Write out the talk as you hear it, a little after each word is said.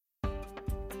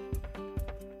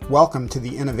Welcome to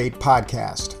the Innovate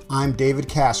Podcast. I'm David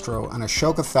Castro, an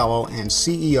Ashoka Fellow and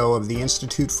CEO of the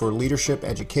Institute for Leadership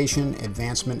Education,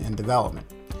 Advancement, and Development.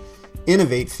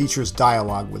 Innovate features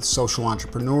dialogue with social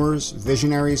entrepreneurs,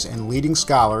 visionaries, and leading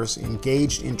scholars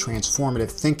engaged in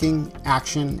transformative thinking,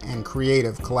 action, and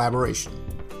creative collaboration.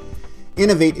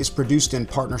 Innovate is produced in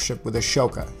partnership with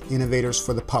Ashoka, Innovators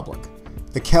for the Public,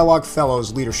 the Kellogg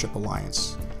Fellows Leadership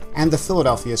Alliance, and the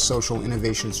Philadelphia Social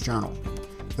Innovations Journal.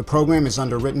 The program is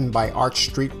underwritten by Arch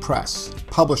Street Press,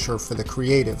 publisher for the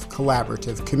creative,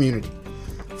 collaborative community.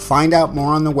 Find out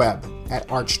more on the web at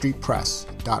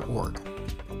archstreetpress.org.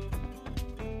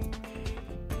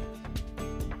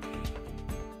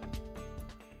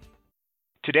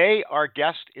 Today, our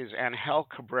guest is Ángel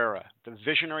Cabrera, the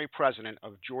visionary president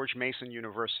of George Mason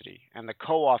University and the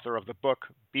co-author of the book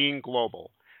Being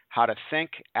Global: How to Think,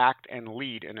 Act, and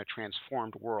Lead in a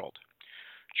Transformed World.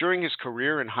 During his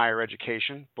career in higher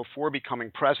education, before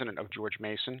becoming president of George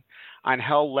Mason,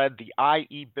 Ángel led the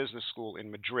IE Business School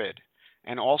in Madrid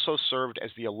and also served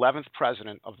as the 11th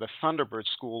president of the Thunderbird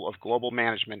School of Global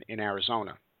Management in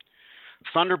Arizona.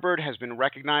 Thunderbird has been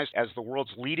recognized as the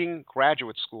world's leading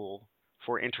graduate school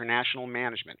for international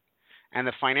management, and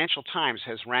the Financial Times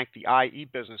has ranked the IE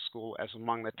Business School as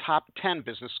among the top 10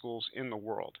 business schools in the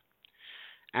world.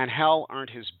 Ángel earned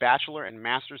his bachelor and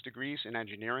master's degrees in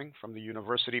engineering from the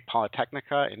University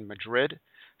Politécnica in Madrid,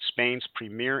 Spain's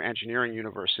premier engineering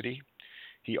university.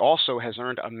 He also has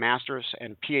earned a master's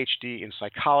and PhD in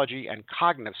psychology and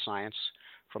cognitive science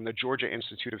from the Georgia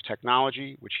Institute of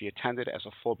Technology, which he attended as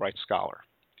a Fulbright scholar.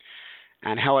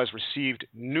 Ángel has received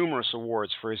numerous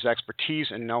awards for his expertise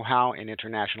and know-how in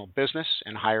international business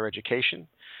and higher education,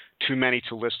 too many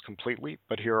to list completely,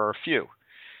 but here are a few.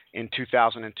 In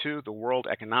 2002, the World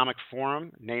Economic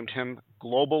Forum named him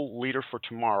Global Leader for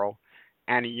Tomorrow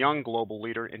and a Young Global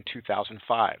Leader in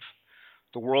 2005.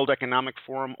 The World Economic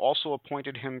Forum also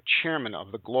appointed him chairman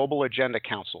of the Global Agenda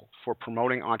Council for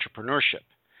Promoting Entrepreneurship,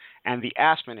 and the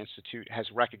Aspen Institute has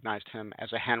recognized him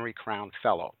as a Henry Crown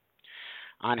Fellow.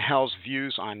 Ángel's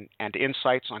views on and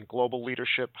insights on global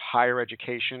leadership, higher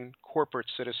education, corporate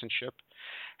citizenship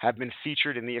have been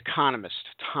featured in The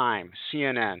Economist, Time,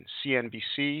 CNN,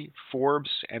 CNBC, Forbes,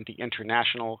 and the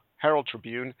International Herald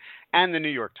Tribune, and the New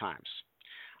York Times.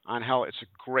 Ángel, it's a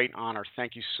great honor.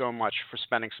 Thank you so much for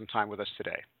spending some time with us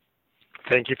today.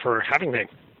 Thank you for having me.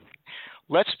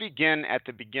 Let's begin at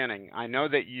the beginning. I know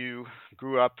that you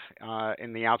grew up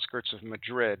in the outskirts of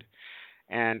Madrid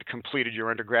and completed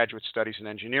your undergraduate studies in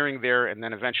engineering there, and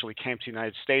then eventually came to the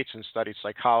United States and studied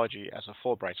psychology as a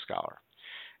Fulbright scholar.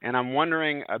 And I'm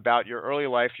wondering about your early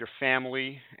life, your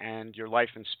family, and your life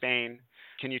in Spain.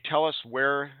 Can you tell us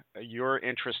where your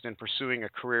interest in pursuing a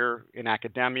career in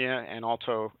academia and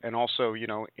also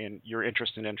in your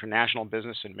interest in international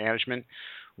business and management,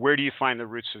 where do you find the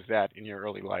roots of that in your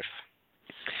early life?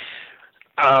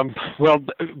 Well,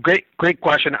 great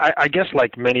question. I guess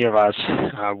like many of us,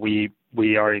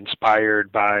 we are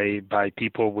inspired by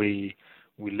people we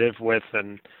live with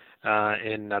and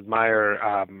admire.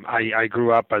 I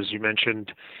grew up, as you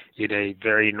mentioned, in a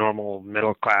very normal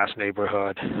middle-class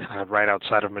neighborhood right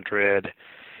outside of Madrid,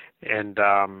 and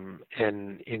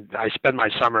I spent my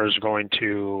summers going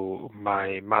to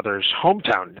my mother's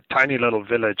hometown, a tiny little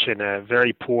village in a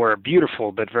very poor,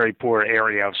 beautiful but very poor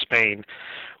area of Spain,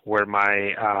 where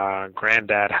my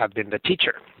granddad had been the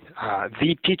teacher,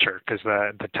 because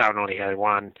the town only had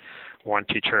one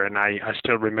teacher, and I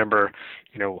still remember,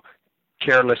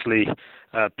 carelessly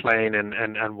playing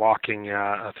and walking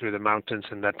through the mountains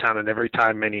in that town, and every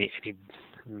time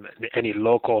any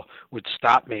local would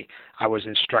stop me, I was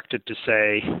instructed to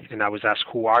say, and I was asked,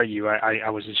 "Who are you?" I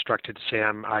was instructed to say,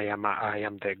 I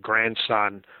am the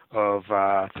grandson of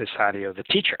Cesario, the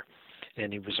teacher,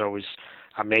 and it was always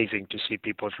amazing to see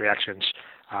people's reactions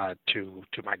to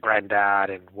my granddad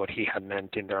and what he had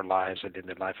meant in their lives and in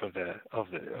the life of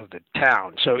the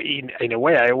town. So in a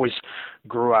way, I always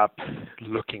grew up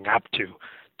looking up to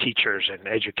teachers and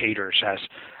educators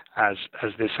as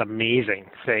this amazing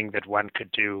thing that one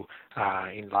could do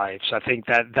in life. So I think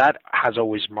that has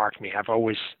always marked me. I've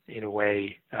always, in a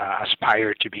way,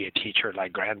 aspired to be a teacher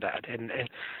like Granddad. And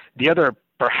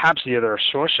perhaps the other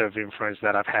source of influence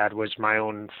that I've had was my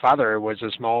own father was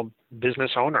a small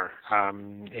business owner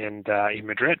in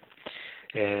Madrid.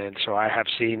 And so I have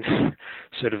seen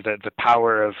sort of the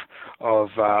power of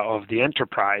the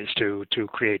enterprise to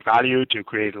create value, to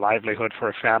create livelihood for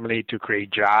a family, to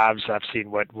create jobs. I've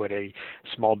seen what a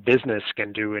small business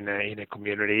can do in a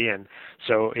community. And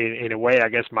so in a way, I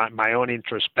guess my own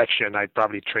introspection, I'd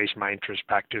probably trace my interest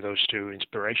back to those two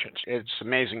inspirations. It's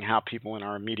amazing how people in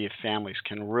our immediate families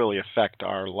can really affect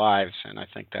our lives, and I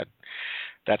think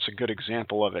that's a good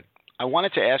example of it. I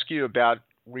wanted to ask you about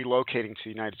relocating to the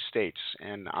United States,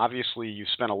 and obviously you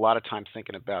spent a lot of time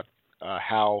thinking about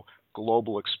how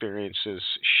global experiences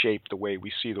shape the way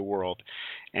we see the world,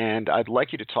 and I'd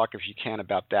like you to talk, if you can,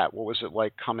 about that. What was it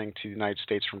like coming to the United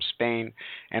States from Spain,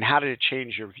 and how did it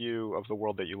change your view of the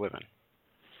world that you live in?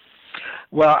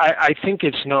 Well, I think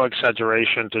it's no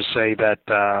exaggeration to say that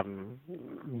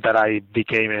that I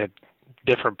became a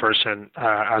different person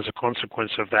as a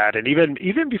consequence of that. And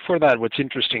even before that, what's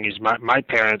interesting is my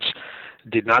parents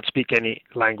did not speak any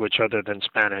language other than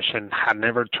Spanish and had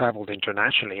never traveled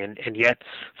internationally. And yet,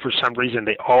 for some reason,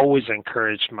 they always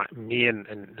encouraged me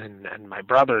and my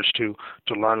brothers to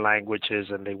learn languages,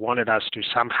 and they wanted us to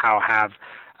somehow have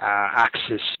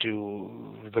access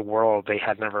to the world they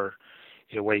had never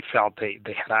in a way felt they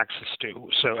had access to.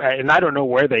 So, and I don't know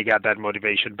where they got that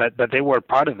motivation, but they were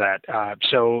part of that.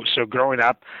 So growing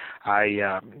up,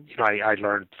 I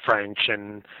learned French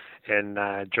and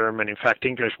German. In fact,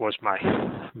 English was my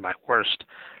worst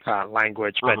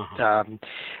language.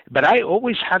 But I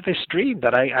always had this dream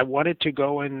that I wanted to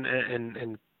go and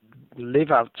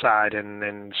live outside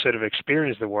and sort of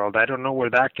experience the world. I don't know where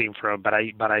that came from, but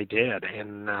I did.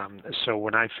 And so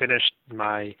when I finished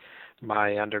my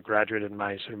undergraduate and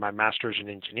my master's in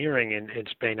engineering in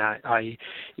Spain, I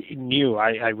knew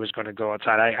I was going to go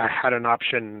outside. I had an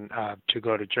option to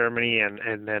go to Germany,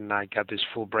 and then I got this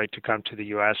Fulbright to come to the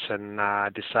U.S. and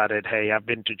decided, hey, I've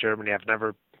been to Germany. I've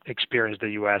never experienced the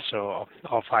U.S., so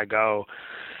off I go.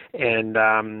 And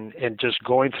just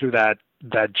going through that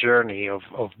journey of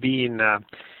being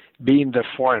the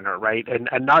foreigner, right? And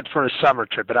not for a summer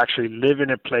trip, but actually live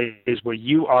in a place where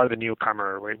you are the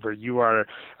newcomer, where you are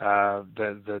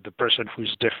the person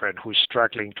who's different, who's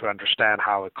struggling to understand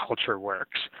how a culture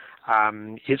works.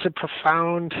 It's a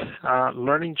profound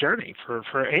learning journey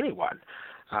for anyone.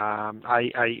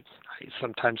 I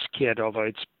sometimes kid, although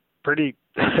it's pretty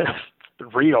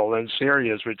real and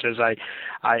serious, which is I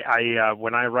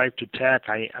when I arrived to Tech,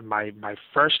 my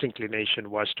first inclination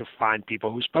was to find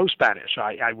people who spoke Spanish.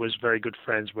 I was very good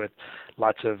friends with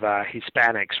lots of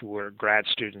Hispanics who were grad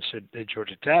students at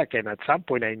Georgia Tech, and at some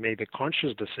point I made the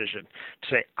conscious decision to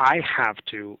say I have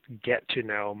to get to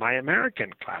know my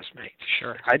American classmates.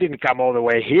 Sure. I didn't come all the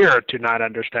way here to not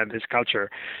understand this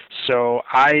culture, so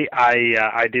I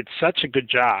did such a good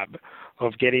job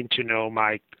of getting to know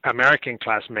my American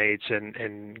classmates and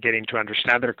getting to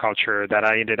understand their culture that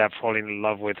I ended up falling in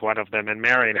love with one of them and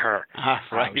marrying her.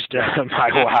 Right.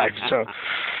 My wife.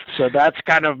 So that's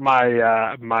kind of my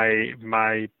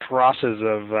process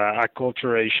of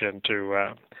acculturation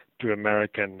to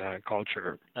American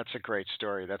culture. That's a great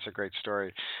story.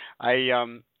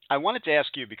 I wanted to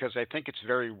ask you, because I think it's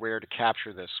very rare to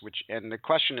capture this, and the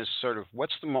question is sort of what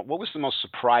was the most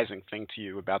surprising thing to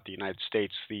you about the United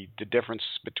States, the difference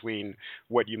between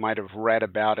what you might have read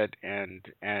about it and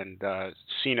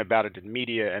seen about it in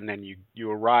media, and then you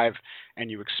arrive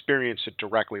and you experience it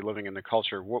directly living in the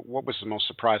culture. What was the most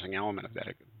surprising element of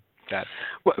that?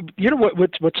 Well, you know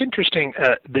what's interesting.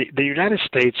 The United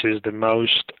States is the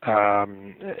most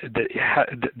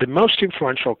the most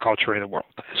influential culture in the world.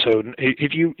 So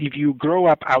if you grow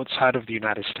up outside of the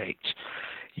United States,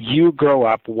 you grow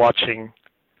up watching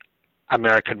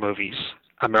American movies,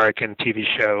 American TV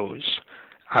shows,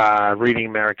 reading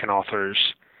American authors,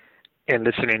 and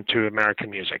listening to American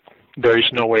music. There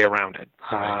is no way around it.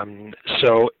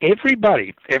 So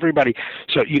everybody.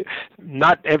 So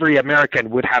not every American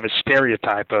would have a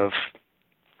stereotype of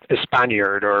a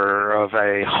Spaniard or of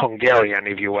a Hungarian,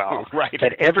 if you will. Right.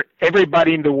 But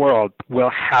everybody in the world will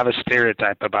have a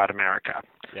stereotype about America.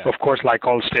 Yeah. Of course, like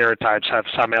all stereotypes, have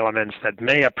some elements that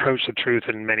may approach the truth,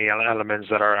 and many elements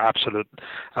that are absolute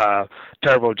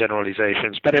terrible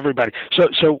generalizations. But everybody.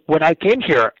 So when I came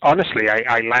here, honestly,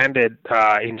 I landed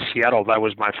in Seattle. That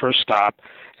was my first stop.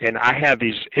 And I had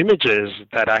these images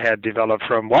that I had developed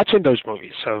from watching those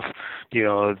movies of,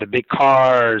 the big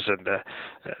cars and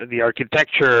the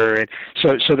architecture. And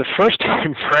so the first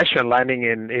impression landing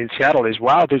in Seattle is,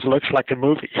 wow, this looks like a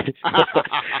movie.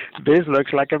 This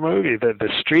looks like a movie. The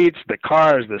streets, the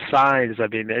cars, the signs. I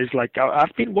mean, it's like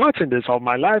I've been watching this all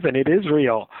my life, and it is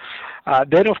real.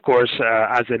 Then, of course,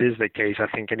 as it is the case, I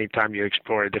think anytime you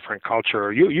explore a different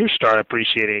culture, you start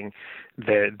appreciating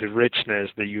the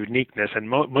richness, the uniqueness, and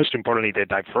most importantly, the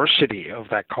diversity of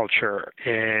that culture,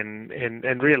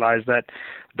 and realize that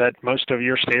most of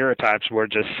your stereotypes were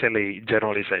just silly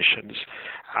generalizations.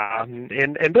 And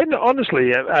then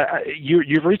honestly,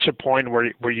 you've reached a point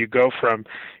where you go from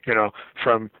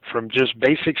just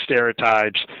basic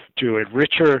stereotypes to a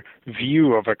richer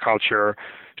view of a culture,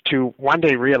 to one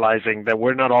day realizing that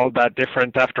we're not all that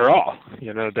different after all.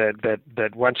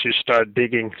 That once you start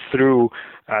digging through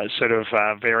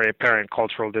very apparent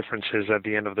cultural differences, at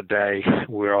the end of the day,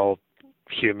 we're all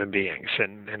human beings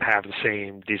and have the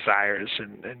same desires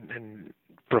and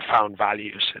profound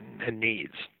values and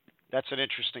needs. That's an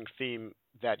interesting theme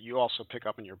that you also pick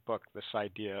up in your book, this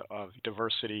idea of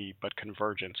diversity but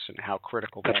convergence, and how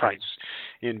critical that is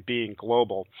in being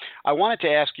global. I wanted to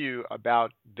ask you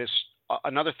about this.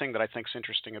 Another thing that I think is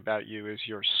interesting about you is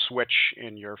your switch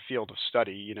in your field of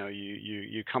study.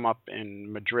 You come up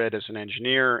in Madrid as an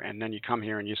engineer, and then you come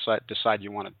here and you decide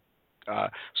you want to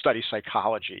study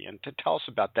psychology. And to tell us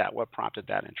about that, what prompted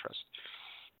that interest?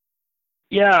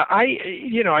 Yeah, I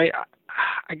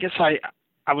guess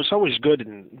I was always good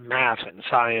in math and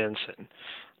science, and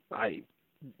I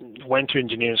went to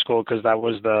engineering school because that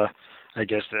was the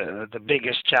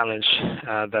biggest challenge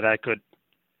that I could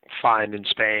find in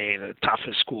Spain, the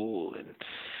toughest school,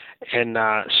 and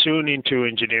soon into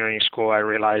engineering school, I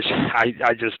realized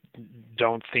I just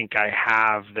don't think I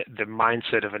have the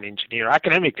mindset of an engineer.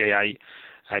 Academically, I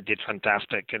did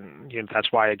fantastic, and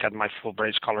that's why I got my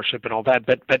Fulbright scholarship and all that.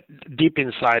 But deep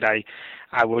inside,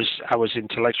 I was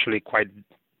intellectually quite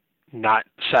not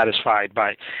satisfied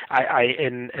by.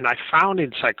 I found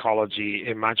in psychology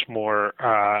a much more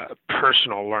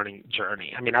personal learning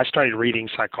journey. I mean, I started reading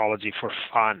psychology for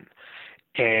fun,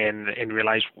 and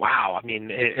realized, wow, I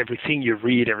mean, everything you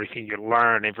read, everything you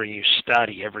learn, everything you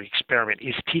study, every experiment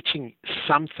is teaching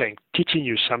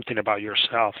you something about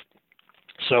yourself.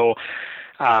 So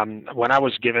when I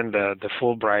was given the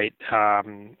Fulbright,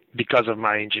 because of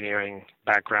my engineering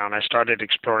background, I started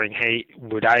exploring, hey,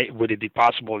 would it be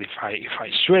possible if I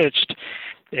switched?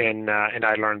 And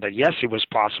I learned that yes, it was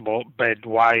possible, but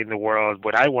why in the world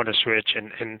would I want to switch?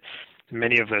 And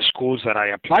many of the schools that I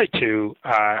applied to,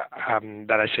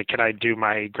 that I said, can I do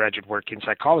my graduate work in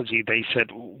psychology? They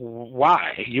said,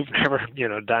 why? You've never,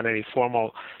 done any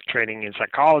formal training in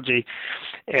psychology.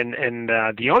 And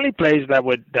the only place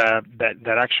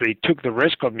that actually took the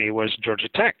risk of me was Georgia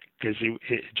Tech, because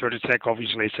Georgia Tech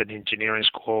obviously is an engineering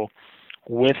school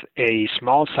with a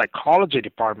small psychology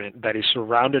department that is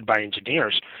surrounded by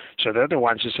engineers. So they're the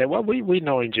ones who say, well, we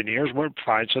know engineers, we're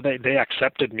fine. So they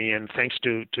accepted me, and thanks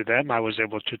to them, I was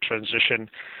able to transition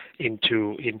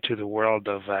into the world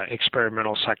of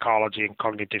experimental psychology and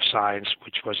cognitive science,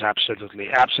 which was absolutely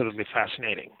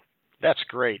fascinating. That's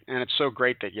great, and it's so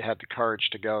great that you had the courage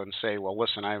to go and say, well,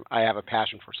 listen, I have a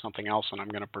passion for something else, and I'm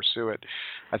going to pursue it.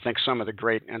 I think some of the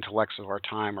great intellects of our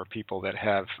time are people that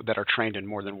are trained in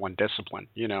more than one discipline,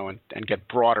 and get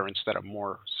broader instead of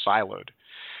more siloed.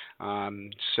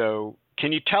 So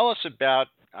can you tell us about,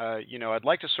 I'd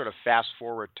like to sort of fast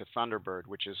forward to Thunderbird,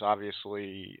 which is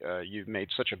obviously, you've made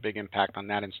such a big impact on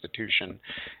that institution,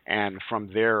 and from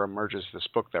there emerges this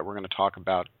book that we're going to talk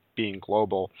about, Being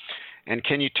Global. And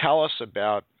can you tell us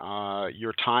about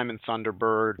your time in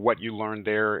Thunderbird, what you learned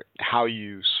there, how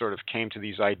you sort of came to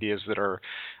these ideas that are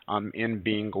in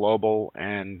Being Global,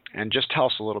 and just tell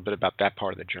us a little bit about that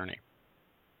part of the journey.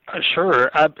 Sure.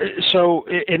 So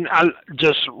I'll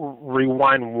just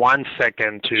rewind 1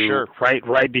 second to sure.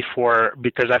 right before,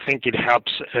 because I think it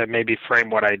helps maybe frame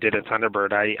what I did at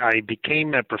Thunderbird. I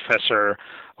became a professor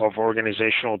of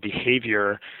organizational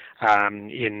behavior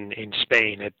in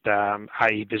Spain at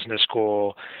IE Business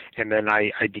School, and then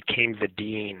I became the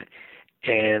dean.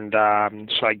 And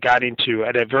so I got into,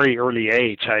 at a very early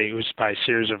age, it was by a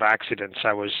series of accidents,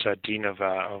 I was dean of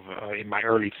in my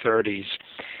early 30s.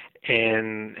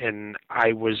 And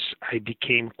I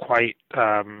became quite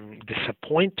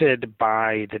disappointed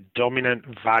by the dominant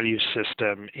value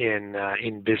system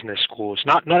in business schools.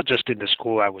 Not just in the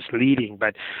school I was leading,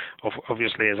 but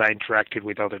obviously as I interacted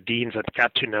with other deans and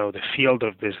got to know the field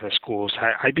of business schools,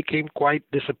 I became quite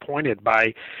disappointed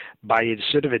by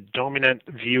sort of a dominant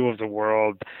view of the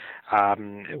world,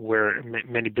 where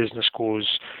many business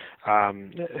schools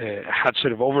had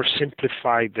sort of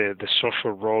oversimplified the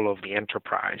social role of the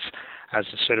enterprise as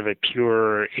a sort of a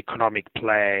pure economic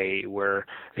play where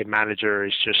a manager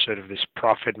is just sort of this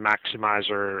profit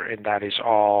maximizer, and that is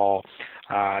all.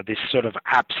 this sort of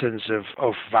absence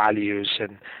of values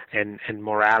and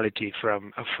morality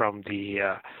from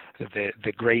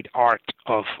the great art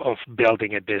of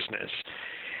building a business.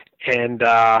 And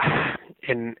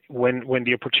when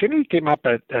the opportunity came up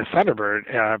at Thunderbird,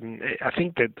 I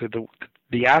think that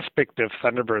the aspect of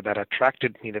Thunderbird that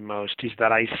attracted me the most is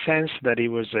that I sensed that it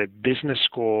was a business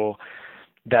school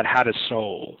that had a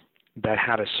soul.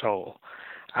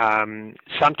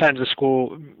 Sometimes the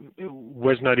school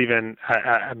was not even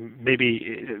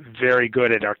maybe very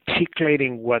good at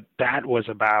articulating what that was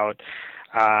about,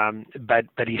 but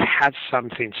it had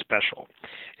something special.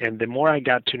 And the more I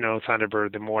got to know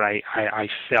Thunderbird, the more I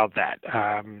felt that.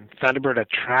 Thunderbird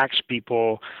attracts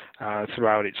people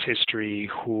throughout its history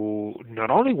who not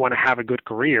only want to have a good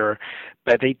career,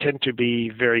 but they tend to be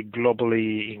very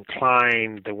globally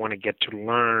inclined. They want to get to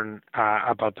learn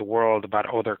about the world,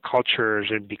 about other cultures,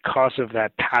 and because of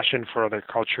that passion for other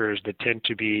cultures, they tend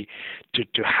to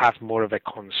have more of a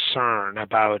concern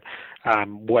about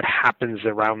what happens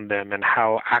around them and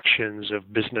how actions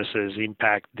of businesses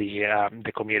impact the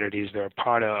communities they're a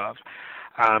part of.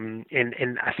 And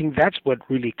I think that's what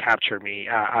really captured me.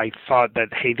 I thought that,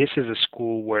 hey, this is a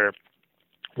school where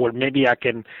maybe I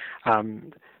can,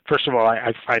 first of all,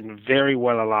 I find very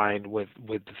well aligned with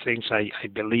the things I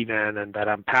believe in and that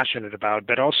I'm passionate about,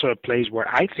 but also a place where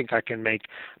I think I can make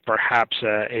perhaps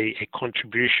a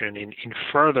contribution in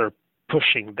further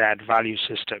pushing that value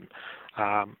system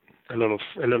a little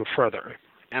further.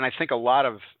 And I think a lot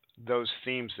of those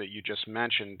themes that you just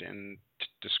mentioned in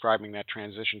describing that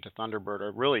transition to Thunderbird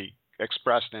are really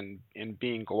expressed in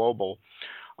Being Global.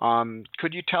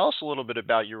 Could you tell us a little bit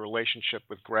about your relationship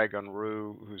with Greg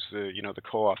Unruh, who's the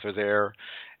co-author there,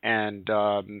 and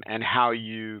how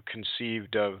you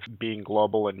conceived of Being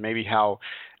Global, and maybe how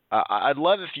I'd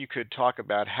love if you could talk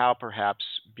about how perhaps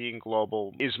Being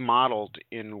Global is modeled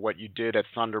in what you did at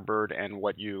Thunderbird and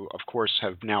what you, of course,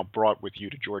 have now brought with you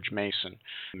to George Mason.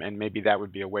 And maybe that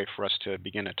would be a way for us to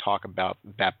begin to talk about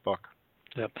that book.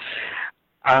 Yep.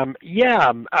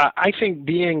 I think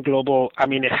Being Global, I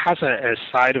mean, it has a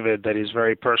side of it that is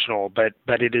very personal,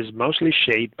 but it is mostly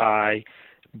shaped by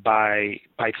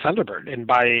Thunderbird, and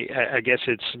by I guess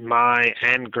it's my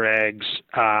and Greg's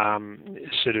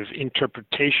sort of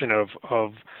interpretation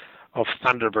of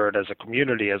Thunderbird as a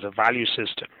community, as a value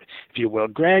system, if you will.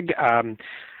 Greg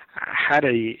had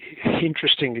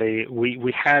interestingly,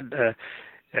 we had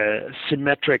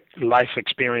symmetric life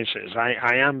experiences.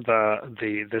 I am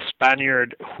the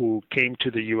Spaniard who came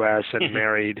to the U.S. and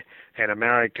married an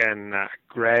American.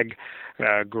 Greg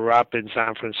grew up in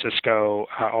San Francisco,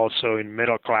 also in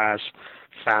middle-class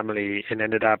family, and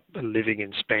ended up living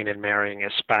in Spain and marrying a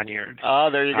Spaniard. Oh,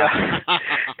 there you go.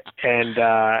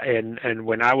 And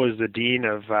when I was the dean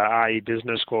of IE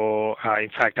Business School, in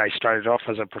fact, I started off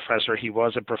as a professor. He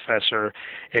was a professor,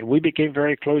 and we became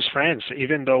very close friends,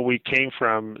 even though we came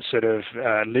from sort of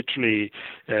literally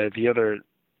the other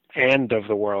end of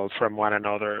the world from one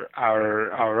another.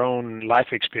 Our own life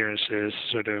experiences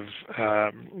sort of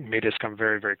made us come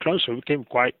very, very close. So we became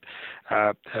quite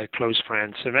close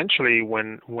friends. Eventually,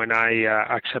 when I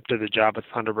accepted the job at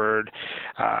Thunderbird,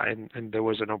 and there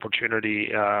was an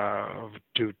opportunity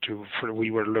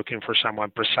we were looking for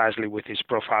someone precisely with his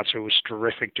profile, so it was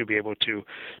terrific to be able to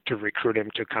recruit him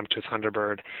to come to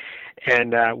Thunderbird.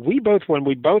 And when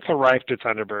we both arrived at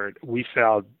Thunderbird, we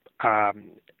felt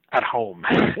at home,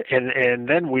 and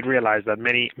then we realized that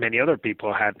many other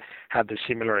people had the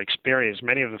similar experience.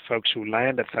 Many of the folks who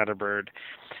land at Thunderbird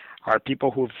are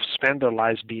people who've spent their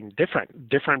lives being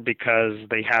different because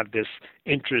they had this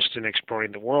interest in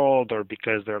exploring the world, or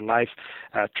because their life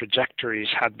trajectories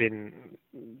had been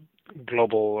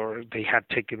global, or they had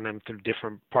taken them through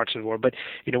different parts of the world. But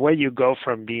in a way, you go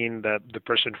from being the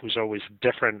person who's always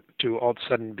different to all of a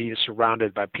sudden being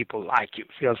surrounded by people like you.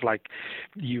 It feels like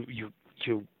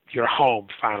you're home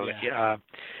finally. Yeah.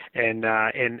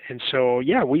 And so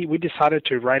we decided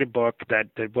to write a book that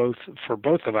for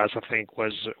both of us, I think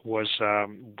was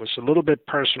a little bit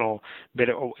personal, but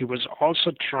it was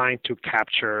also trying to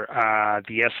capture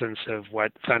the essence of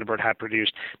what Thunderbird had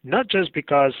produced, not just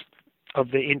because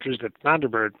of the interest that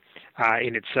Thunderbird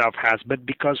in itself has, but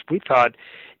because we thought,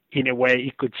 in a way,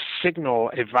 it could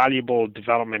signal a valuable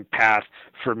development path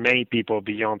for many people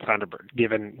beyond Thunderbird,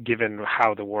 given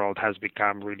how the world has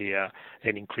become really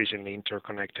an increasingly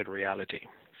interconnected reality.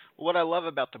 What I love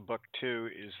about the book, too,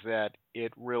 is that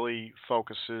it really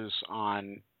focuses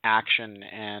on action.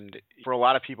 And for a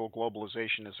lot of people,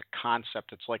 globalization is a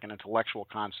concept. It's like an intellectual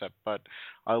concept. But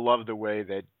I love the way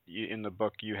that in the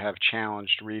book you have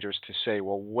challenged readers to say,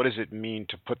 well, what does it mean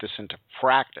to put this into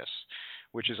practice?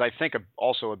 which is, I think,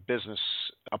 also a business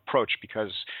approach,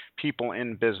 because people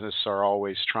in business are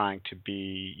always trying to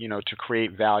be, to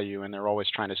create value, and they're always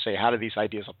trying to say, how do these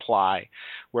ideas apply?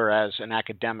 Whereas an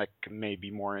academic may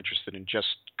be more interested in just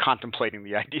contemplating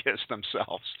the ideas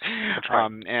themselves. That's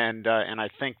right. And I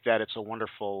think that it's a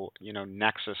wonderful,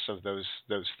 nexus of those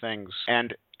things.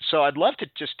 And so I'd love to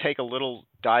just take a little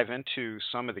dive into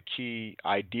some of the key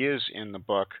ideas in the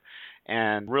book,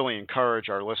 and really encourage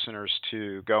our listeners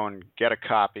to go and get a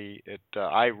copy.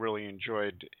 I really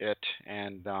enjoyed it,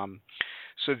 and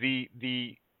so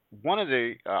the one of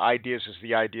the ideas is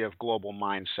the idea of global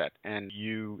mindset. And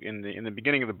you, in the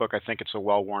beginning of the book, I think it's a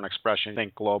well-worn expression: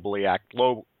 think globally,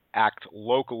 act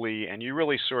locally, and you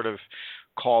really sort of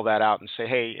call that out and say,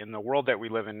 hey, in the world that we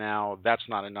live in now, that's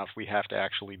not enough. We have to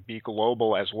actually be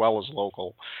global as well as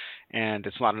local, and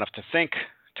it's not enough to think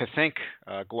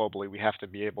globally. We have to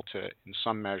be able to, in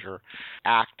some measure,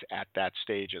 act at that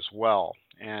stage as well.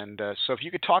 And so if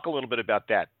you could talk a little bit about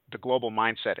that, the global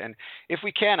mindset. And if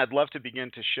we can, I'd love to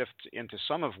begin to shift into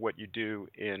some of what you do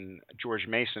in George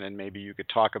Mason, and maybe you could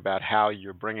talk about how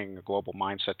you're bringing a global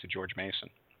mindset to George Mason.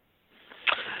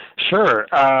 Sure.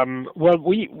 Well,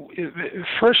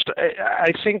 first,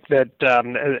 I think that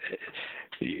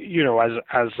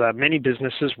as many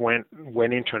businesses went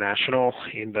international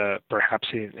perhaps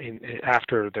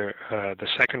after the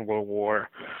Second World War,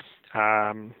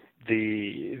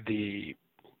 the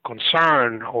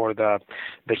concern, or the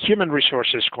human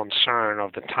resources concern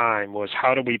of the time, was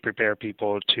how do we prepare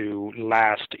people to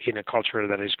last in a culture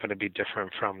that is going to be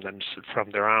different from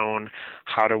their own?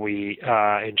 How do we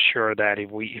ensure that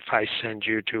if I send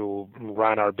you to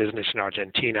run our business in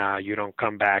Argentina, you don't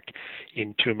come back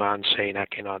in 2 months saying I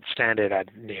cannot stand it,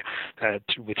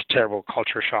 with terrible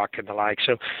culture shock and the like.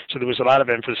 So there was a lot of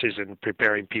emphasis in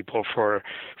preparing people for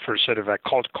sort of a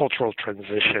cultural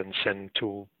transitions, and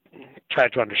to try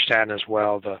to understand as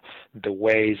well the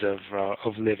ways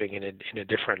of living in a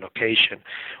different location.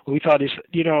 What we thought is,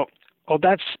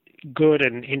 that's good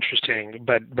and interesting,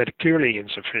 but clearly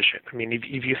insufficient. I mean,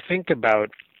 if you think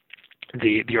about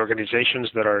the organizations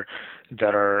that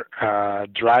are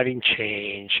driving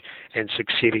change and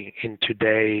succeeding in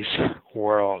today's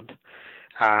world,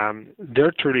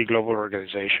 they're truly global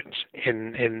organizations,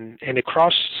 and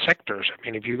across sectors. I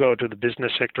mean, if you go to the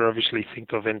business sector, obviously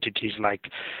think of entities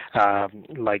like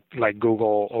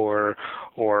Google or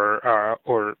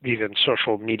even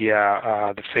social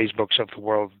media, the Facebooks of the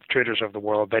world, Twitters of the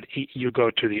world. But you go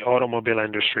to the automobile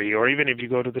industry, or even if you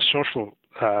go to the social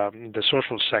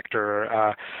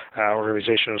sector,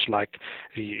 organizations like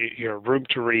Room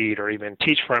to Read, or even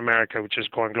Teach for America, which is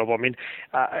going global. I mean,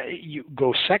 you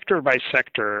go sector by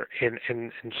sector,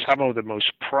 and some of the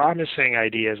most promising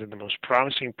ideas and the most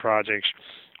promising projects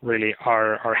really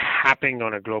are happening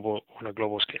on a global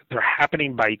scale. They're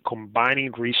happening by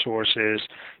combining resources,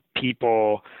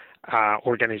 people,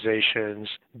 organizations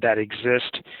that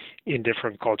exist in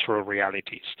different cultural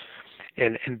realities.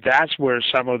 And that's where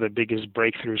some of the biggest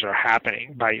breakthroughs are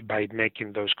happening, by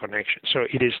making those connections. So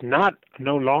it is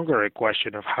no longer a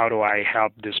question of how do I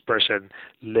help this person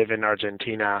live in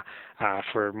Argentina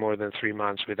for more than 3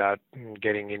 months without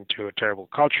getting into a terrible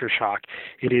culture shock.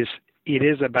 It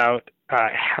is about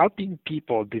helping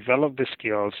people develop the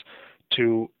skills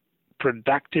to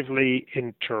productively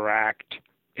interact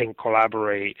and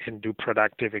collaborate and do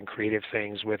productive and creative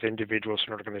things with individuals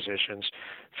and organizations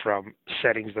from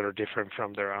settings that are different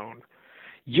from their own.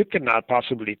 You cannot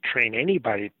possibly train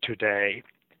anybody today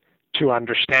to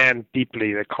understand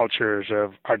deeply the cultures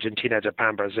of Argentina,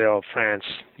 Japan, Brazil, France,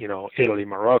 Italy,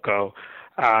 Morocco.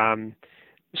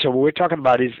 So what we're talking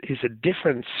about is a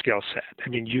different skill set. I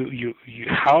mean, you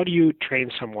how do you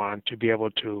train someone to be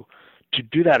able to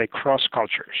do that across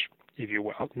cultures, if you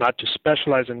will, not to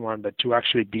specialize in one, but to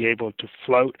actually be able to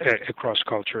float across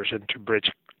cultures and to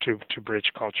bridge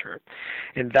culture,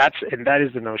 and that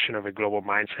is the notion of a global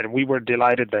mindset. And we were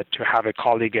delighted to have a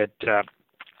colleague at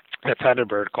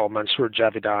Thunderbird called Mansour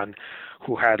Javidan,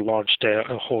 who had launched a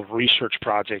whole research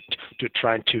project to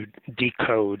try to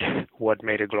decode what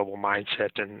made a global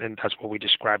mindset, and that's what we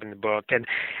describe in the book.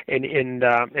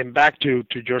 And back to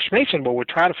George Mason, what we're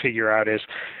trying to figure out is,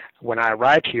 when I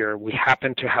arrived here, we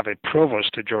happened to have a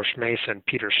provost at George Mason,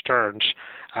 Peter Stearns,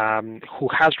 who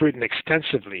has written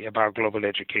extensively about global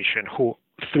education, who,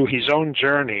 through his own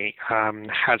journey,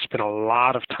 has spent a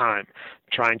lot of time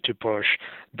trying to push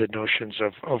the notions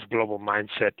of global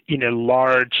mindset in a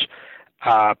large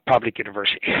public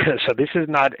university. So this is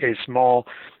not a small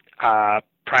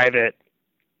private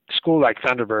school like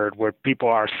Thunderbird, where people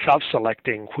are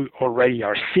self-selecting, who already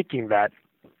are seeking that.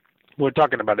 we're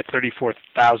talking about a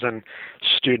 34,000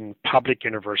 student public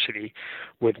university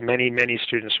with many, many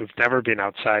students who've never been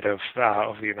outside of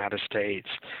the United States.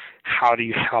 How do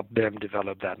you help them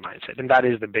develop that mindset? And that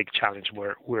is the big challenge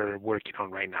we're working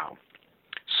on right now.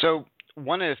 So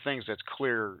one of the things that's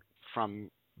clear from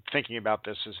thinking about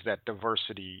this is that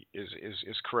diversity is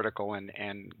critical,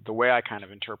 and the way I kind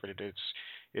of interpret it,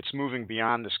 it's moving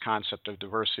beyond this concept of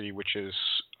diversity, which is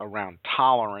around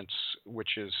tolerance,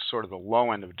 which is sort of the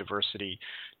low end of diversity,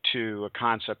 to a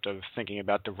concept of thinking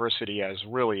about diversity as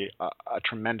really a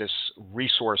tremendous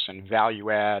resource and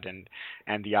value add,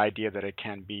 and the idea that it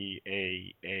can be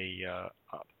a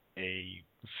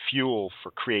fuel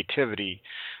for creativity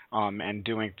and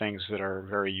doing things that are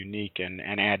very unique and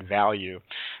add value.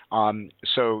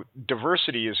 So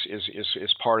diversity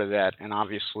is part of that, and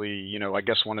obviously, I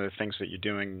guess one of the things that you're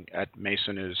doing at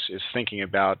Mason is thinking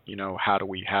about, how do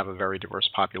we have a very diverse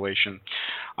population.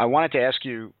 I wanted to ask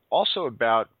you also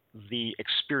about the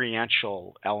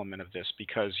experiential element of this,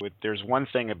 because there's one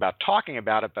thing about talking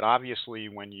about it, but obviously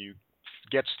when you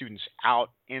get students out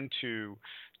into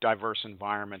diverse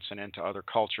environments and into other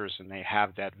cultures, and they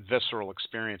have that visceral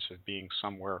experience of being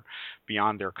somewhere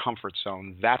beyond their comfort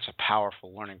zone, that's a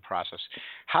powerful learning process.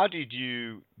 How did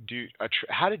you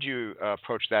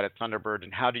approach that at Thunderbird,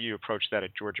 and how do you approach that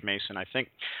at George Mason? I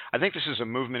think this is a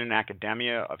movement in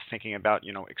academia of thinking about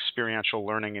experiential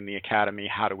learning in the academy.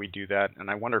 How do we do that?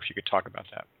 And I wonder if you could talk about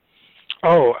that.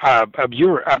 Oh,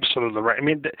 you're absolutely right. I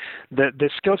mean, the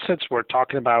skill sets we're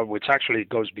talking about, which actually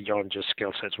goes beyond just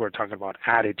skill sets. We're talking about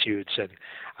attitudes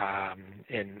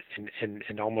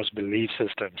and almost belief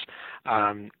systems.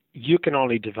 You can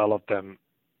only develop them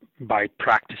by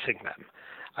practicing them.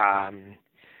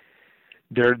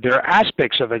 There are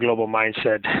aspects of a global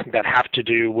mindset that have to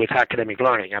do with academic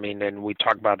learning. I mean, and we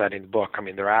talk about that in the book. I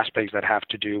mean, there are aspects that have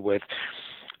to do with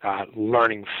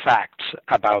learning facts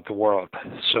about the world.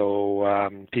 So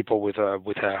people with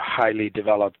a highly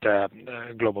developed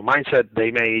global mindset, they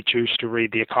may choose to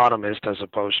read The Economist as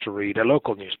opposed to read a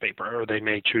local newspaper, or they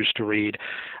may choose to read,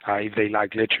 if they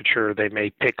like literature, they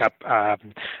may pick up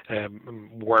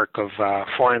work of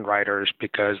foreign writers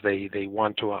because they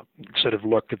want to sort of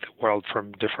look at the world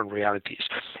from different realities.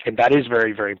 And that is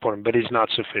very, very important, but it's not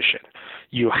sufficient.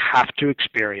 You have to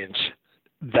experience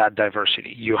that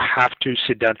diversity. You have to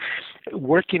sit down.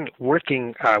 Working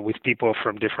with people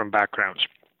from different backgrounds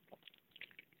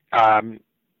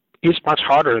is much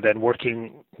harder than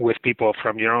working with people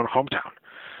from your own hometown.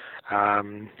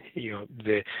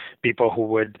 The people who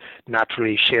would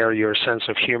naturally share your sense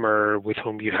of humor, with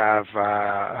whom you have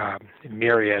a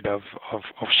myriad of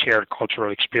shared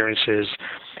cultural experiences.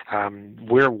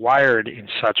 We're wired in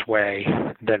such way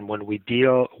that when we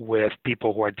deal with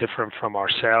people who are different from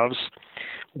ourselves,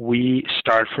 we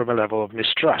start from a level of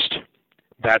mistrust.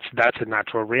 That's a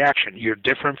natural reaction. You're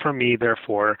different from me,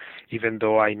 therefore, even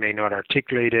though I may not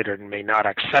articulate it or may not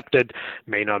accept it,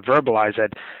 may not verbalize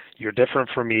it, you're different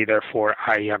from me, therefore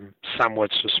I am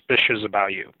somewhat suspicious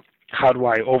about you. How do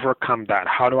I overcome that?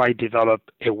 How do I develop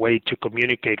a way to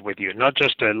communicate with you? Not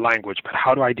just a language, but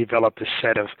how do I develop a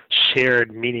set of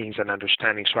shared meanings and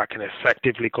understanding so I can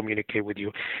effectively communicate with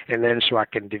you, and then so I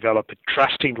can develop a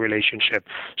trusting relationship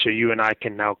so you and I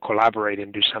can now collaborate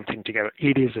and do something together?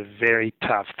 It is a very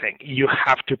tough thing. You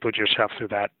have to put yourself through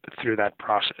that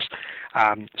process.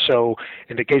 So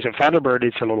in the case of Thunderbird,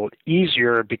 it's a little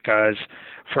easier because,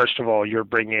 first of all, you're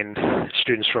bringing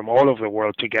students from all over the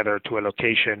world together to a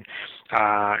location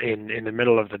in the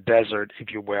middle of the desert,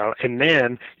 if you will, and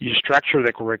then you structure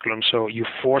the curriculum so you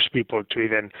force people to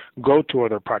even go to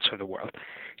other parts of the world.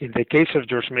 In the case of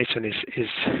George Mason, is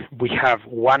we have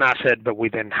one asset, but we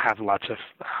then have lots of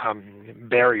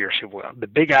barriers, if you will. The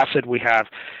big asset we have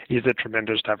is the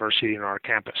tremendous diversity in our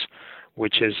campus,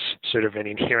 which is sort of an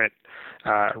inherent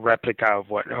replica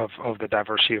of the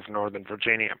diversity of Northern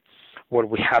Virginia. What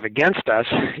we have against us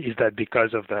is that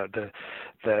because of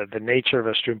the nature of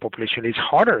a student population, it's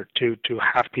harder to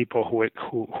have people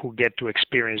who get to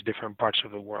experience different parts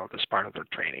of the world as part of their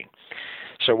training.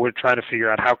 So we're trying to figure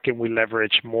out how can we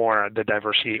leverage more the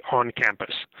diversity on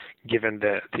campus, given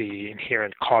the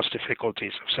inherent cost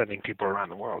difficulties of sending people around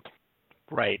the world.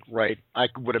 Right. I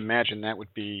would imagine that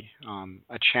would be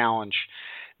a challenge.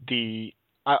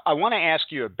 I want to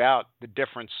ask you about the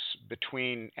difference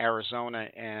between Arizona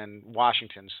and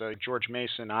Washington. So George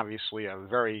Mason, obviously a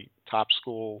very top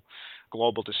school,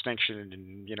 global distinction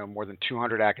in more than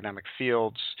 200 academic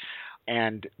fields.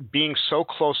 And being so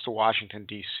close to Washington,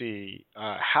 D.C.,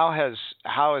 how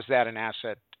is that an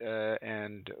asset?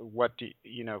 And what can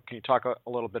you talk a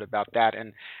little bit about that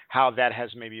and how that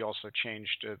has maybe also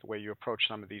changed the way you approach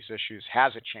some of these issues?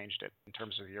 Has it changed it in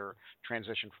terms of your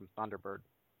transition from Thunderbird?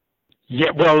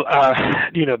 Yeah, well,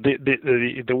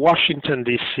 the Washington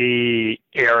D.C.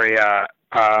 area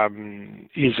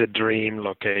is a dream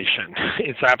location.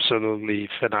 It's absolutely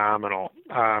phenomenal.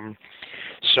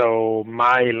 So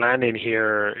my landing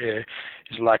here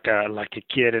is like a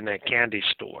kid in a candy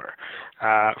store.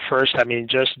 First, I mean,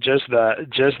 just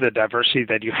the diversity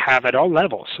that you have at all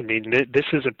levels. I mean, this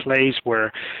is a place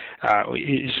where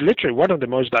it's literally one of the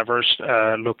most diverse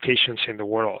locations in the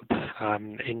world.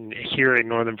 Here in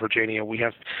Northern Virginia, we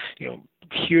have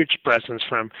huge presence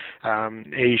from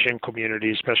Asian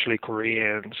communities, especially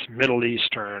Koreans, Middle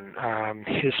Eastern,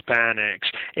 Hispanics,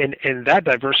 and that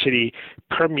diversity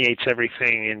permeates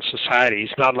everything in society.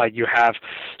 It's not like you have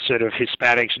sort of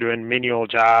Hispanics doing menial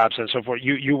jobs and so forth.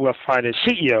 You will find a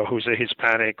CEO who's a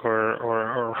Hispanic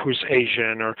or who's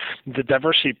Asian, or the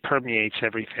diversity permeates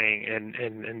everything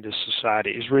in this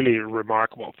society. It's really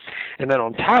remarkable. And then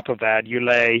on top of that, you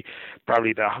lay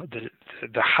probably the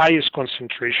highest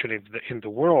concentration in the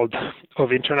world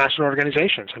of international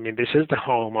organizations. I mean, this is the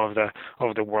home of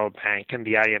the World Bank and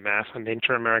the IMF and the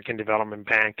Inter-American Development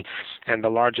Bank, and the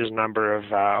largest number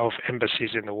of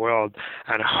embassies in the world,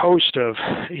 and a host of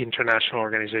international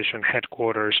organization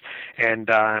headquarters and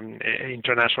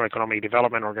international economic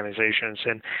development organizations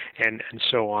and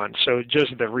so on. So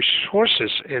just the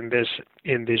resources in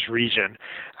this region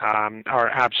are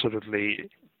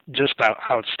absolutely just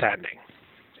outstanding.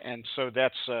 And so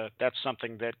that's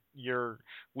something that your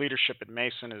leadership at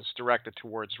Mason is directed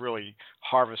towards, really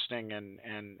harvesting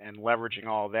and leveraging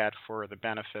all of that for the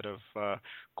benefit of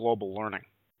global learning.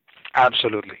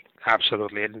 Absolutely,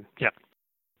 and yeah.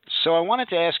 So I wanted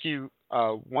to ask you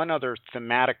one other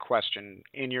thematic question.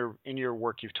 In your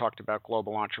work, you've talked about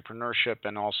global entrepreneurship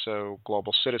and also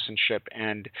global citizenship,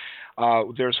 and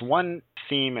there's one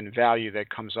theme and value that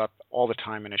comes up all the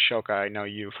time in Ashoka. I know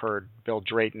you've heard Bill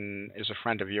Drayton is a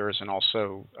friend of yours and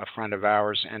also a friend of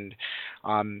ours, and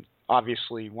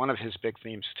obviously one of his big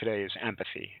themes today is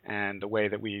empathy and the way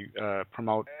that we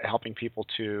promote helping people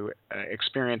to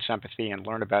experience empathy and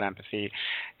learn about empathy.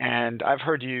 And I've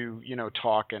heard you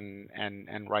talk and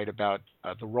write about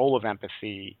the role of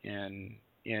empathy in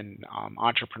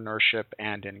entrepreneurship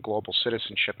and in global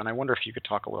citizenship. And I wonder if you could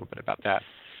talk a little bit about that.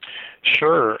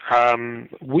 Sure. The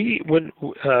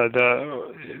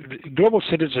global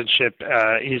citizenship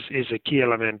is a key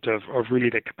element of really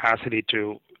the capacity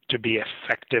to be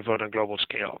effective on a global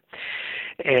scale.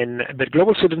 But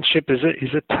global citizenship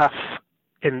is a tough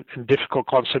and difficult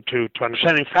concept to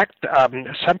understand. In fact,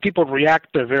 some people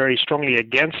react very strongly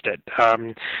against it.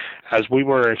 As we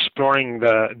were exploring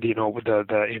the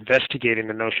investigating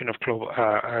the notion of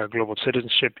global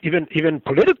citizenship, even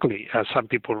politically, some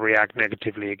people react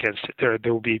negatively against it.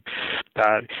 There will be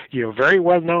very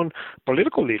well-known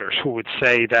political leaders who would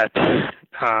say that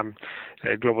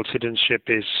global citizenship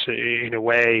is, in a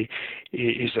way,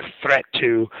 is a threat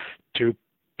to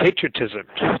patriotism,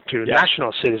 to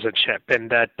national citizenship,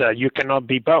 and that you cannot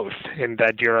be both, and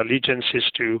that your allegiance is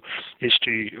to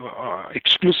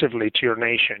exclusively to your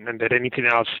nation, and that anything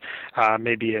else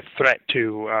may be a threat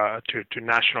to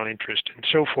national interest and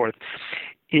so forth.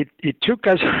 It took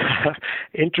us,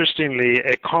 interestingly,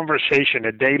 a conversation,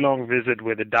 a day-long visit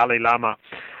with the Dalai Lama,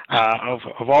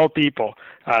 of all people,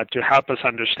 to help us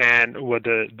understand what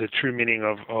the true meaning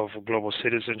of global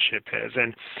citizenship is.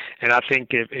 And I think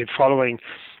if following,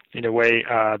 in a way,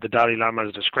 the Dalai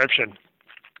Lama's description,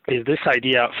 is this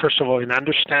idea, first of all, an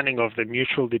understanding of the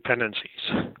mutual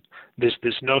dependencies,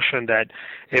 this notion that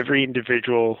every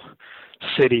individual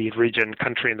city, region,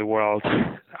 country in the world,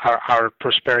 our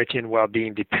prosperity and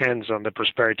well-being depends on the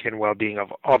prosperity and well-being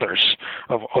of others,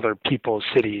 of other people,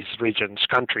 cities, regions,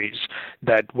 countries,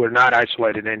 that we're not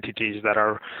isolated entities, that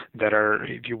are,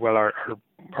 if you will,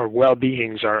 our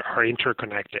well-beings are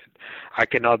interconnected. I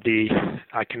cannot do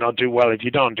well if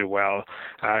you don't do well.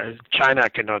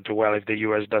 China cannot do well if the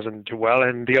U.S. doesn't do well,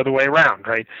 and the other way around,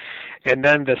 right? And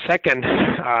then the second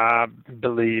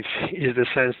belief is the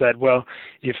sense that, well,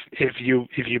 if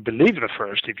you believe the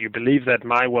first, if you believe that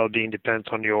my well-being depends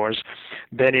on yours,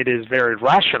 then it is very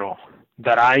rational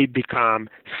that I become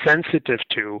sensitive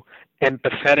to,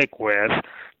 empathetic with,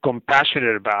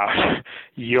 compassionate about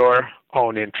your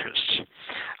own interests,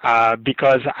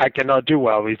 because I cannot do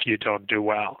well if you don't do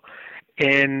well.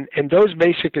 And those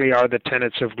basically are the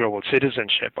tenets of global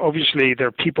citizenship. Obviously, there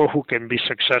are people who can be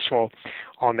successful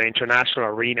on the international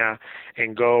arena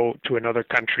and go to another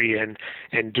country and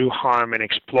do harm and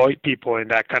exploit people in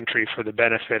that country for the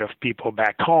benefit of people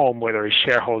back home, whether it's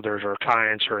shareholders or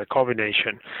clients or a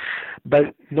combination.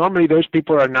 But normally those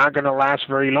people are not going to last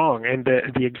very long. And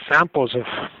the examples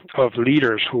of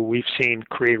leaders who we've seen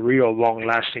create real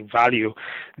long-lasting value,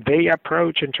 they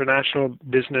approach international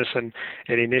business and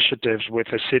initiatives with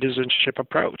a citizenship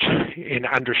approach, in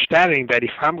understanding that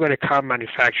if I'm going to come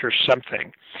manufacture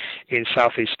something in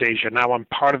Southeast Asia, now I'm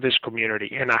part of this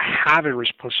community and I have a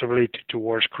responsibility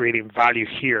towards creating value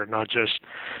here, not just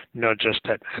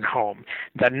at home.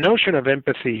 That notion of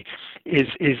empathy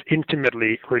is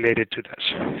intimately related to this.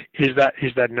 Is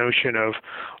that notion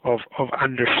of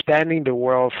understanding the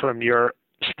world from your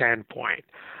standpoint,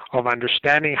 of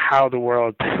understanding how the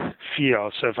world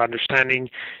feels, of understanding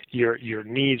your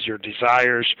needs, your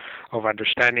desires, of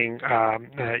understanding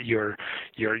your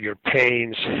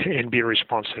pains, and be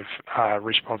responsive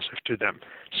to them.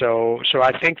 So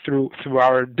I think through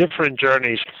our different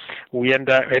journeys, we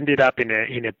ended up in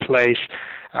a place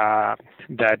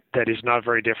that is not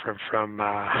very different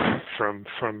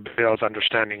from Bill's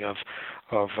understanding of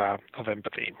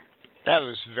empathy. That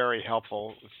was very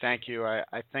helpful. Thank you. I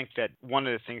think that one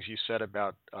of the things you said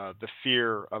about the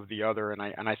fear of the other, and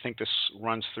I think this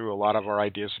runs through a lot of our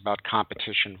ideas about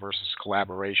competition versus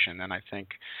collaboration. And I think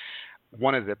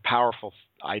one of the powerful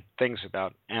things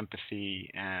about empathy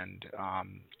and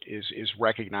is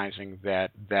recognizing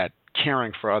that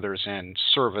caring for others and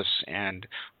service and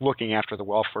looking after the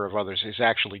welfare of others is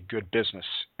actually good business,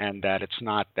 and that it's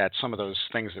not that some of those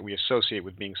things that we associate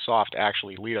with being soft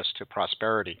actually lead us to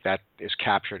prosperity. That is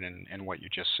captured in what you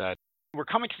just said. We're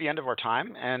coming to the end of our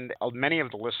time, and many of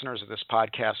the listeners of this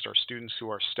podcast are students who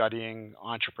are studying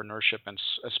entrepreneurship, and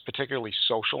particularly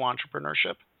social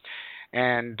entrepreneurship.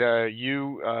 And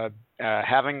you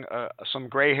having some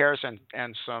gray hairs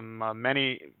and some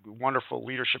many wonderful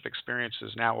leadership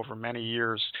experiences now over many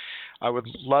years, I would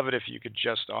love it if you could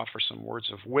just offer some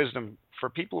words of wisdom for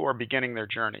people who are beginning their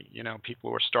journey,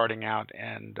 people who are starting out,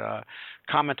 and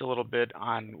comment a little bit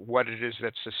on what it is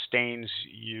that sustains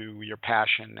you, your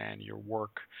passion, and your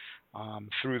work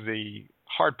through the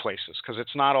hard places, because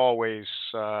it's not always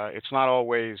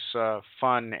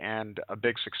fun and a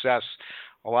big success.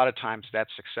 A lot of times that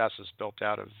success is built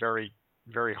out of very,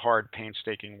 very hard,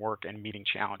 painstaking work and meeting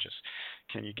challenges.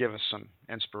 Can you give us some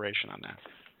inspiration on that?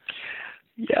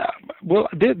 Yeah, well,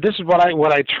 this is what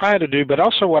I try to do, but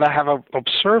also what I have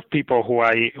observed people who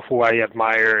I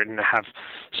admire and have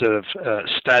sort of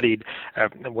studied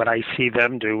what I see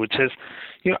them do, which is,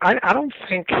 I don't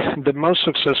think the most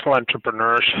successful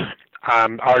entrepreneurs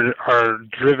are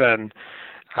driven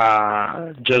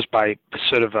just by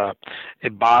sort of a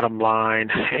bottom line,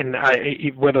 and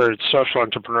whether it's social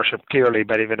entrepreneurship clearly,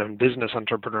 but even in business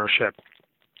entrepreneurship,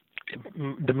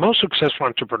 the most successful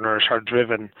entrepreneurs are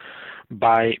driven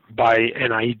by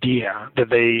an idea that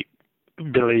they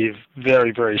believe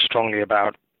very, very strongly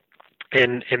about.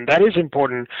 And that is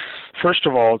important, first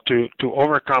of all, to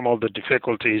overcome all the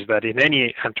difficulties that in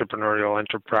any entrepreneurial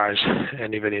enterprise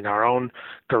and even in our own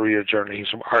career journeys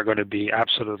are going to be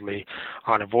absolutely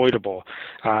unavoidable.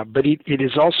 But it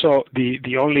is also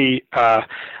the only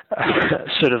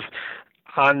sort of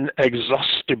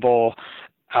unexhaustible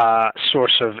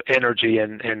source of energy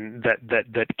and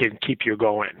that can keep you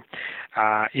going.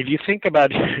 If you think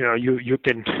about, you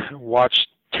can watch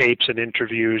tapes and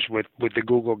interviews with the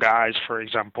Google guys, for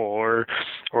example, or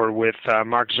with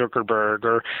Mark Zuckerberg,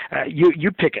 or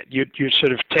you pick it. You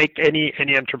sort of take any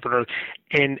entrepreneur,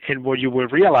 and what you will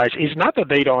realize is not that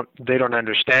they don't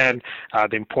understand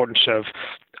the importance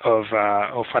of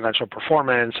financial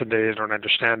performance, and they don't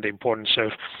understand the importance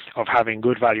of having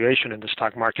good valuation in the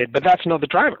stock market, but that's not the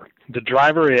driver. The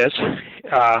driver is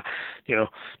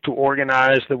to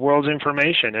organize the world's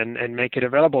information and make it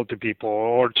available to people,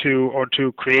 or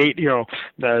to create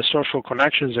the social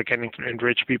connections that can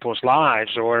enrich people's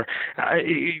lives, or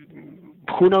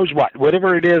who knows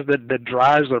whatever it is that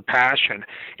drives their passion.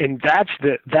 And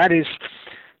that is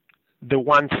the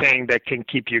one thing that can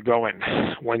keep you going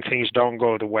when things don't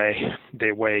go the way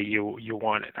you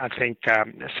want it. I think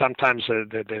sometimes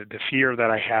the fear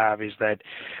that I have is that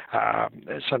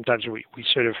sometimes we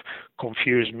sort of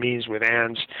confuse means with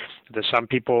ends. There's some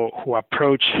people who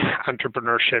approach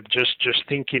entrepreneurship just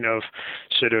thinking of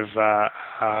sort of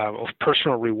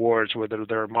personal rewards, whether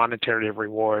they're monetary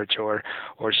rewards or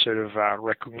sort of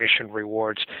recognition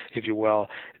rewards, if you will.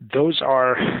 Those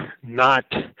are not.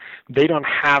 They don't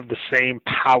have the same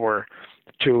power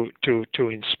to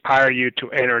inspire you, to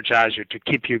energize you, to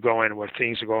keep you going when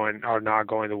things are not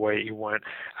going the way you want,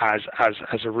 as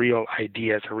a real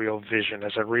idea, as a real vision,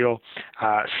 as a real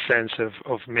sense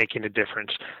of making a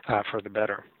difference for the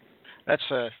better.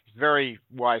 That's a very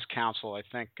wise counsel. I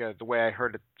think the way I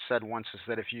heard it said once is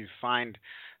that if you find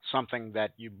something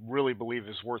that you really believe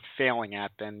is worth failing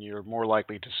at, then you're more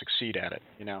likely to succeed at it.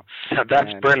 Yeah,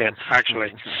 that's brilliant,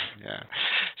 actually. Yeah.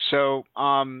 So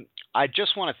I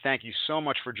just want to thank you so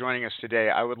much for joining us today.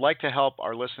 I would like to help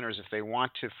our listeners if they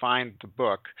want to find the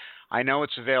book. I know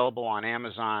it's available on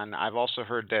Amazon. I've also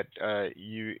heard that a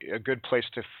good place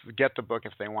to get the book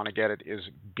if they want to get it is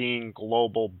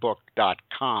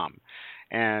beingglobalbook.com.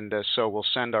 And so we'll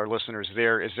send our listeners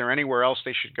there. Is there anywhere else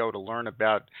they should go to learn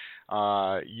about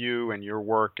you and your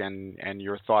work and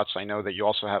your thoughts? I know that you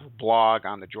also have a blog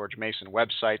on the George Mason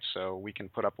website, so we can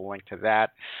put up a link to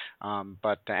that.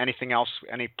 But anything else,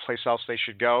 any place else they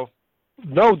should go?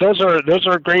 No, those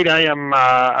are great. I am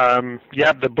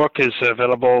the book is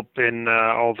available in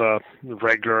all the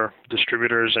regular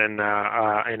distributors, and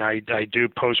I do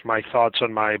post my thoughts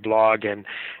on my blog and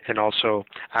also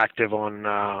active on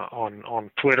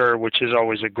Twitter, which is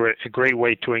always a great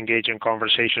way to engage in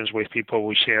conversations with people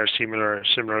who share similar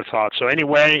thoughts. So any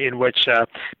way in which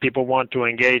people want to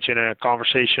engage in a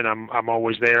conversation, I'm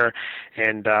always there.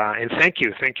 And thank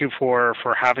you for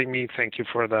having me. Thank you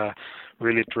for the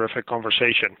really terrific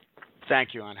conversation.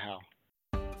 Thank you, Ángel.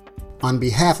 On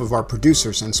behalf of our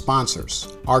producers and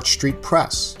sponsors, Arch Street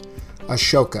Press,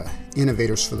 Ashoka,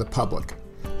 Innovators for the Public,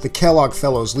 the Kellogg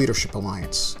Fellows Leadership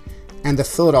Alliance, and the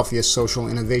Philadelphia Social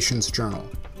Innovations Journal,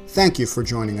 thank you for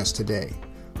joining us today.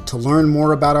 To learn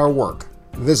more about our work,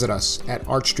 visit us at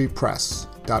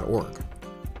archstreetpress.org.